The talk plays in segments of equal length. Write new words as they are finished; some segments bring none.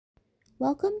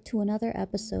Welcome to another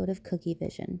episode of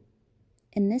Kookievision.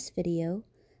 In this video,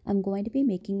 I'm going to be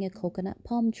making a coconut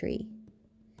palm tree.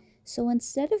 So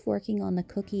instead of working on the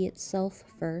cookie itself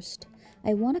first,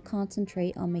 I want to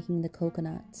concentrate on making the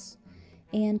coconuts.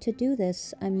 And to do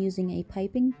this, I'm using a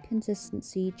piping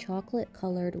consistency chocolate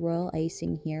colored royal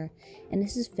icing here, and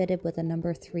this is fitted with a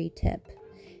number 3 tip.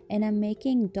 And I'm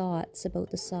making dots about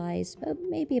the size,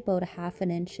 maybe about a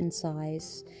 ½ inch in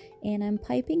size, and I'm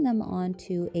piping them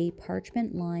onto a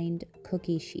parchment lined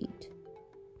cookie sheet.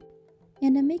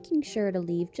 And I'm making sure to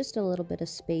leave just a little bit of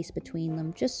space between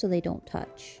them just so they don't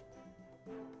touch.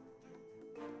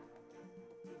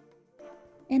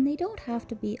 And they don't have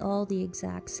to be all the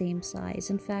exact same size.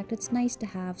 In fact, it's nice to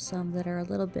have some that are a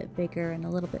little bit bigger and a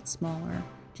little bit smaller,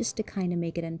 just to kind of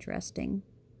make it interesting.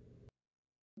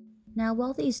 Now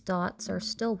while these dots are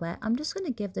still wet, I'm just going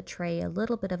to give the tray a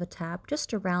little bit of a tap just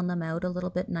to round them out a little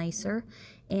bit nicer.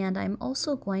 And I'm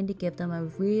also going to give them a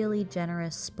really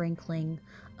generous sprinkling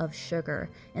of sugar.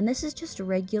 And this is just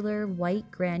regular white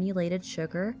granulated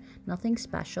sugar, nothing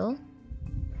special.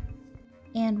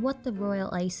 And what the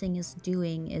royal icing is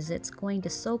doing is it's going to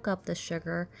soak up the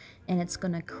sugar and it's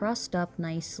going to crust up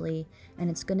nicely and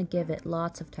it's going to give it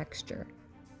lots of texture.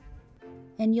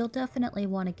 And you'll definitely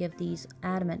want to give these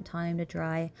adamant time to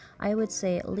dry. I would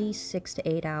say at least 6 to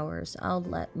 8 hours. I'll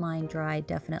let mine dry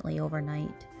definitely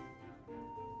overnight.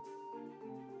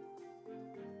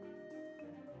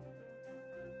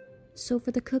 So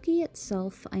for the cookie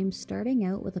itself, I'm starting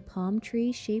out with a palm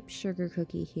tree shaped sugar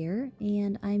cookie here,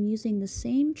 and I'm using the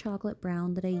same chocolate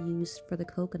brown that I used for the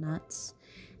coconuts,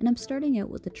 and I'm starting out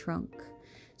with the trunk.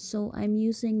 So I'm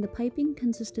using the piping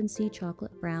consistency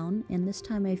chocolate brown, and this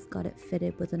time I've got it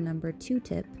fitted with a number 2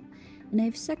 tip, and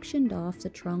I've sectioned off the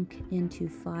trunk into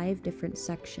 5 different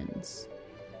sections.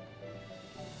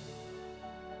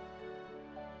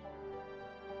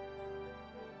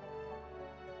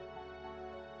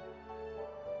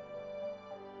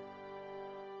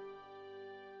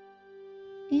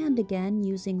 And again,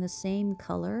 using the same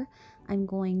color, I'm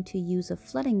going to use a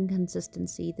flooding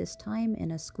consistency this time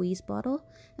in a squeeze bottle,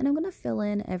 and I'm going to fill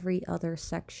in every other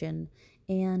section.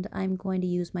 And I'm going to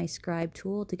use my scribe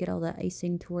tool to get all the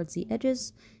icing towards the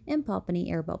edges and pop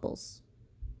any air bubbles.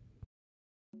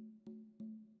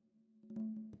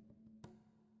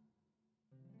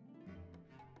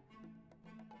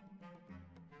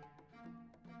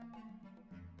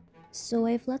 So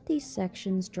I've let these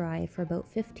sections dry for about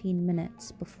 15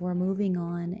 minutes before moving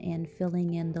on and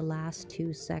filling in the last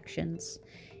 2 sections.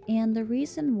 And the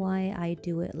reason why I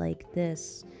do it like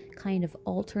this, kind of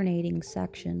alternating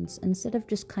sections, instead of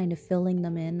just kind of filling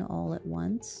them in all at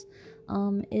once,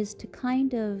 is to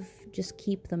kind of just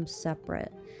keep them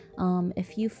separate.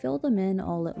 If you fill them in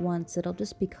all at once, it'll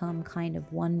just become kind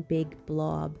of one big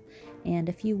blob. And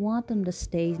if you want them to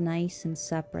stay nice and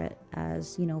separate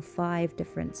as, 5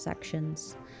 different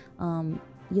sections,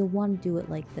 you'll want to do it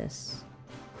like this.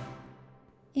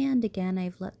 And again,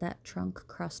 I've let that trunk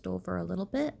crust over a little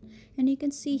bit, and you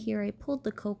can see here I pulled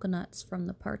the coconuts from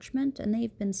the parchment, and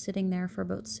they've been sitting there for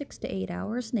about 6 to 8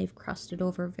 hours, and they've crusted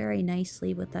over very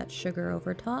nicely with that sugar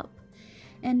over top.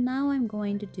 And now I'm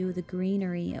going to do the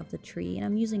greenery of the tree, and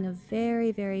I'm using a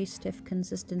very, very stiff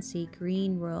consistency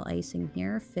green royal icing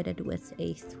here, fitted with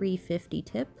a 350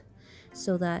 tip,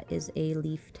 so that is a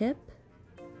leaf tip.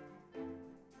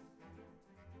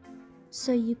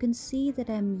 So you can see that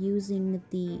I'm using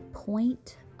the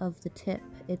point of the tip.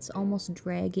 It's almost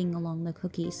dragging along the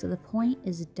cookie, so the point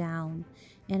is down.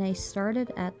 And I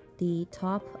started at the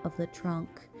top of the trunk,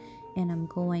 and I'm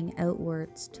going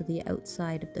outwards to the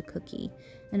outside of the cookie.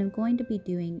 And I'm going to be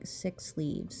doing 6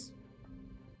 leaves.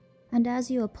 And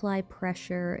as you apply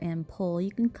pressure and pull,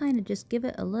 you can kind of just give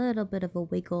it a little bit of a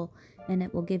wiggle, and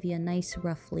it will give you a nice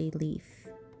ruffly leaf.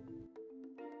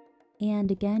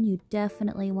 And again, you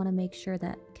definitely want to make sure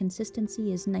that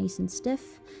consistency is nice and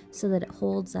stiff so that it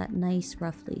holds that nice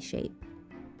ruffly shape.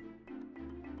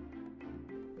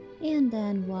 And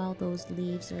then while those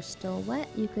leaves are still wet,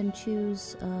 you can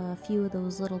choose a few of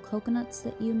those little coconuts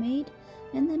that you made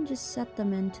and then just set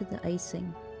them into the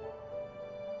icing.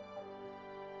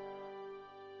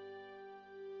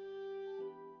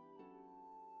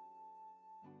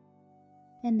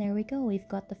 And there we go, we've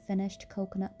got the finished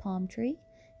coconut palm tree.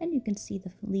 And you can see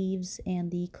the leaves and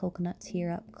the coconuts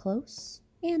here up close.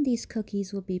 And these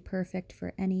cookies will be perfect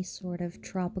for any sort of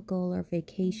tropical or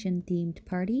vacation themed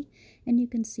party. And you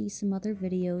can see some other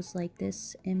videos like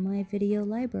this in my video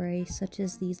library, such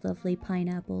as these lovely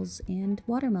pineapples and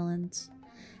watermelons.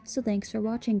 So thanks for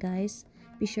watching, guys.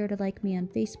 Be sure to like me on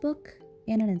Facebook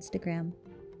and on Instagram.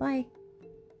 Bye!